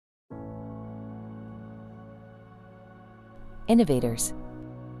innovators,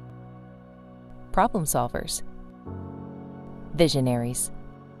 problem solvers, visionaries.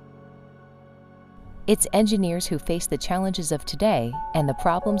 It's engineers who face the challenges of today and the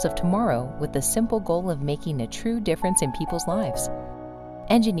problems of tomorrow with the simple goal of making a true difference in people's lives.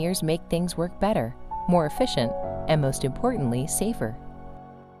 Engineers make things work better, more efficient, and most importantly, safer.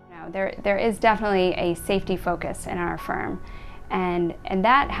 There is definitely a safety focus in our firm, and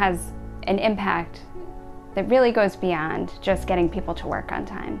that has an impact that really goes beyond just getting people to work on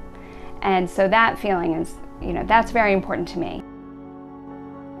time. And so that feeling is, that's very important to me.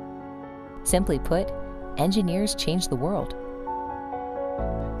 Simply put, engineers change the world.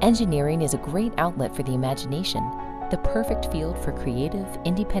 Engineering is a great outlet for the imagination, the perfect field for creative,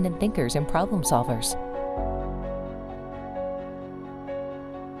 independent thinkers and problem solvers.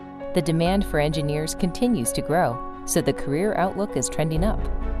 The demand for engineers continues to grow, so the career outlook is trending up.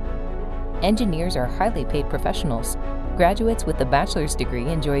 Engineers are highly paid professionals. Graduates with a bachelor's degree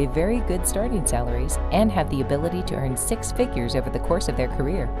enjoy very good starting salaries and have the ability to earn 6 figures over the course of their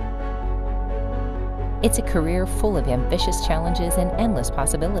career. It's a career full of ambitious challenges and endless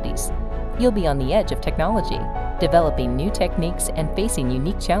possibilities. You'll be on the edge of technology, developing new techniques and facing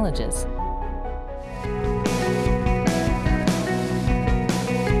unique challenges.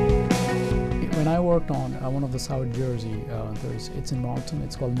 When I worked on one of the South Jersey, it's in Martin,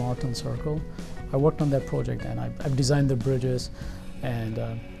 it's called Martin Circle. I worked on that project and I've designed the bridges, and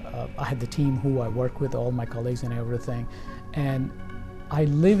I had the team who I work with, all my colleagues and everything. And I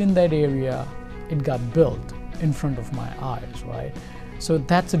live in that area. It got built in front of my eyes, right? So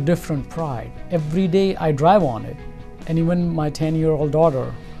that's a different pride. Every day I drive on it, and even my 10-year-old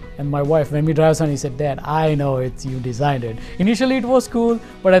daughter and my wife, when we drive on, he said, "Dad, I know it's you designed it." Initially it was cool,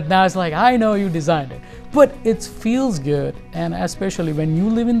 but now it's like, I know you designed it. But it feels good, and especially when you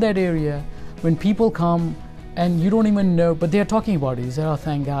live in that area, when people come and you don't even know, but they're talking about it. You say, "Oh,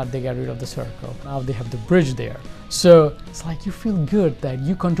 thank God they got rid of the circle. Now they have the bridge there." So it's like you feel good that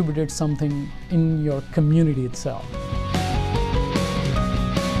you contributed something in your community itself.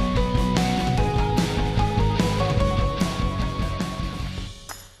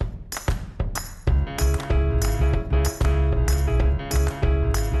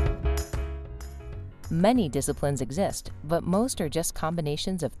 Many disciplines exist, but most are just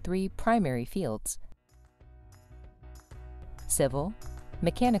combinations of 3 primary fields: civil,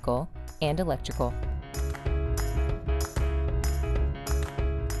 mechanical, and electrical.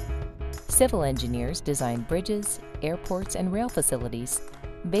 Civil engineers design bridges, airports, and rail facilities.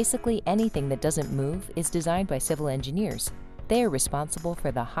 Basically anything that doesn't move is designed by civil engineers. They are responsible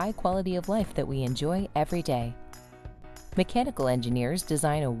for the high quality of life that we enjoy every day. Mechanical engineers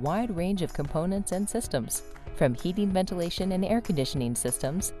design a wide range of components and systems, from heating, ventilation, and air conditioning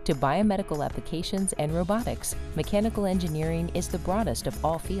systems to biomedical applications and robotics. Mechanical engineering is the broadest of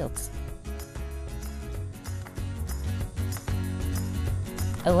all fields.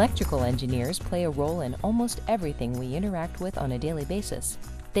 Electrical engineers play a role in almost everything we interact with on a daily basis.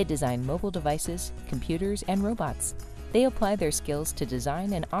 They design mobile devices, computers, and robots. They apply their skills to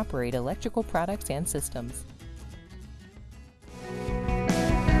design and operate electrical products and systems.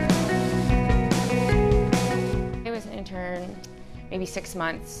 I was an intern maybe 6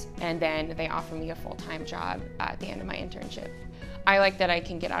 months, and then they offered me a full-time job at the end of my internship. I like that I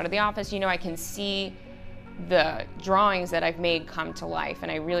can get out of the office, I can see the drawings that I've made come to life,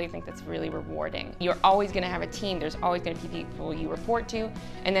 and I really think that's really rewarding. You're always going to have a team. There's always going to be people you report to,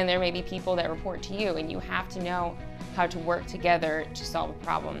 and then there may be people that report to you, and you have to know how to work together to solve a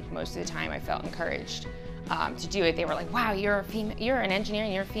problem. Most of the time I felt encouraged to do it. They were like, "Wow, you're an engineer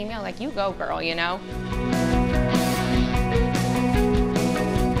and you're a female, like, you go, girl,"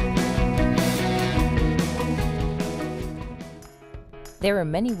 There are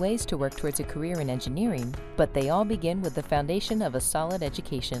many ways to work towards a career in engineering, but they all begin with the foundation of a solid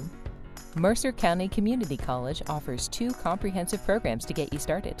education. Mercer County Community College offers 2 comprehensive programs to get you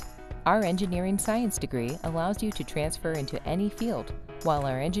started. Our engineering science degree allows you to transfer into any field, while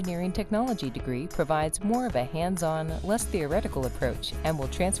our engineering technology degree provides more of a hands-on, less theoretical approach and will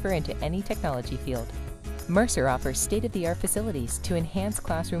transfer into any technology field. Mercer offers state-of-the-art facilities to enhance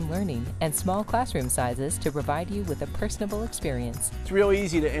classroom learning and small classroom sizes to provide you with a personable experience. It's real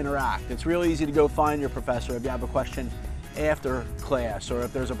easy to interact. It's real easy to go find your professor if you have a question after class or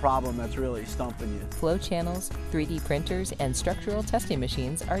if there's a problem that's really stumping you. Flow channels, 3D printers, and structural testing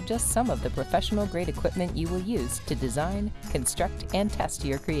machines are just some of the professional-grade equipment you will use to design, construct, and test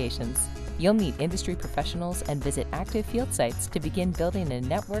your creations. You'll meet industry professionals and visit active field sites to begin building a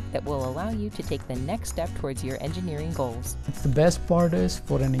network that will allow you to take the next step towards your engineering goals. The best part is,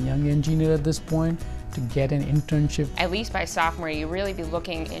 for any young engineer at this point, to get an internship. At least by sophomore, you really be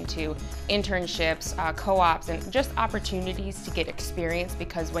looking into internships, co-ops, and just opportunities to get experience,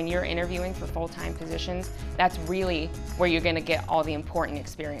 because when you're interviewing for full-time positions, that's really where you're going to get all the important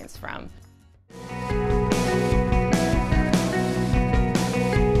experience from.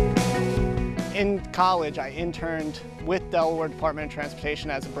 In college, I interned with Delaware Department of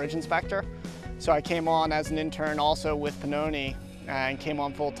Transportation as a bridge inspector. So I came on as an intern also with Pannoni and came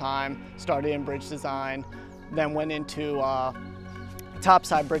on full-time, started in bridge design, then went into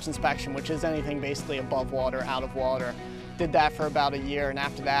topside bridge inspection, which is anything basically above water, out of water. Did that for about a year, and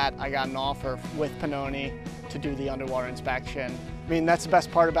after that I got an offer with Pannoni to do the underwater inspection. I mean, that's the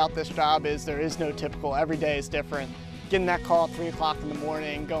best part about this job, is there is no typical, every day is different. Getting that call at 3 o'clock in the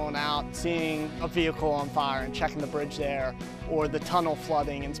morning, going out, seeing a vehicle on fire and checking the bridge there, or the tunnel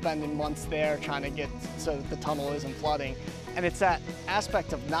flooding and spending months there trying to get so that the tunnel isn't flooding. And it's that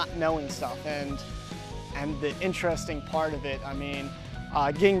aspect of not knowing stuff and the interesting part of it, I mean,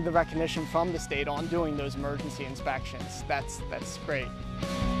 getting the recognition from the state on doing those emergency inspections, that's great.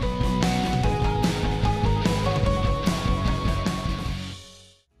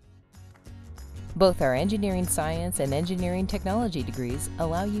 Both our engineering science and engineering technology degrees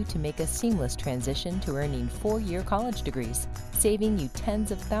allow you to make a seamless transition to earning 4-year college degrees, saving you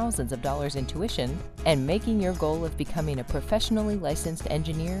tens of thousands of dollars in tuition and making your goal of becoming a professionally licensed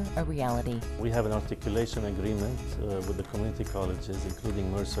engineer a reality. We have an articulation agreement with the community colleges,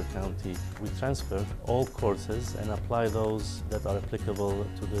 including Mercer County. We transfer all courses and apply those that are applicable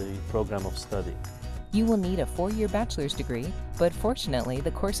to the program of study. You will need a 4-year bachelor's degree, but fortunately,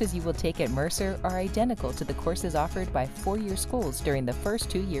 the courses you will take at Mercer are identical to the courses offered by 4-year schools during the first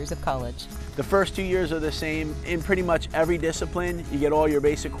 2 years of college. The first 2 years are the same in pretty much every discipline. You get all your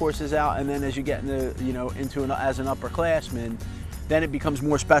basic courses out, and then as you get into, as an upperclassman, then it becomes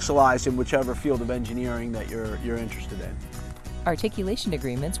more specialized in whichever field of engineering that you're interested in. Articulation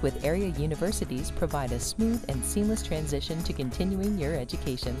agreements with area universities provide a smooth and seamless transition to continuing your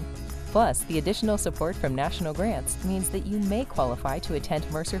education. Plus, the additional support from national grants means that you may qualify to attend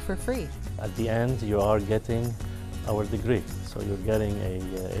Mercer for free. At the end, you are getting our degree. So you're getting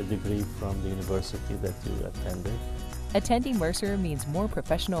a degree from the university that you attended. Attending Mercer means more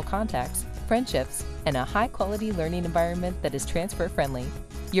professional contacts, friendships, and a high-quality learning environment that is transfer-friendly.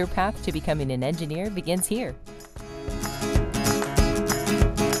 Your path to becoming an engineer begins here.